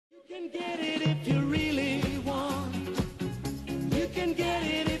can get it if you really want. You can get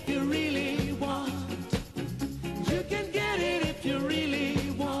it if you really want. You can get it if you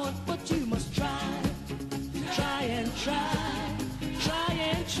really want. But you must try, try and try, try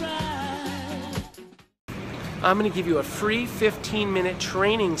and try. I'm going to give you a free 15-minute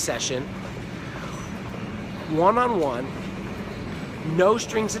training session, one-on-one, no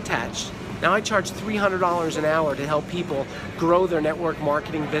strings attached. Now I charge $300 an hour to help people grow their network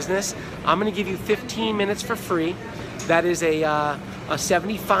marketing business. I'm going to give you 15 minutes for free. That is a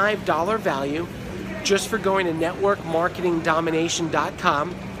 $75 value just for going to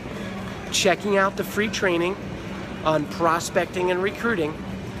networkmarketingdomination.com, checking out the free training on prospecting and recruiting.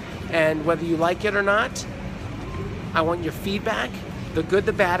 And whether you like it or not, I want your feedback. The good,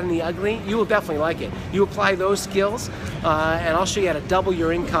 the bad, and the ugly. You will definitely like it. You apply those skills, and I'll show you how to double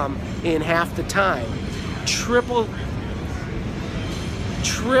your income in half the time. Triple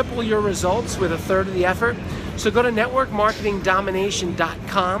your results with a third of the effort. So go to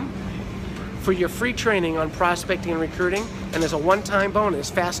networkmarketingdomination.com for your free training on prospecting and recruiting. And as a one-time bonus,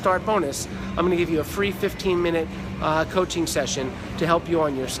 fast start bonus, I'm going to give you a free 15-minute coaching session to help you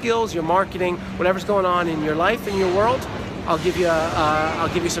on your skills, your marketing, whatever's going on in your life, in your world. I'll give you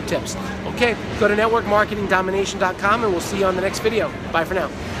some tips. Okay, go to networkmarketingdomination.com and we'll see you on the next video. Bye for now.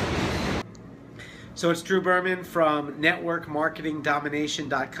 So it's Drew Berman from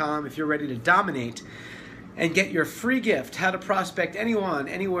networkmarketingdomination.com. If you're ready to dominate and get your free gift, how to prospect anyone,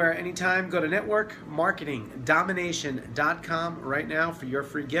 anywhere, anytime, go to networkmarketingdomination.com right now for your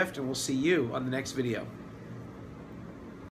free gift, and we'll see you on the next video.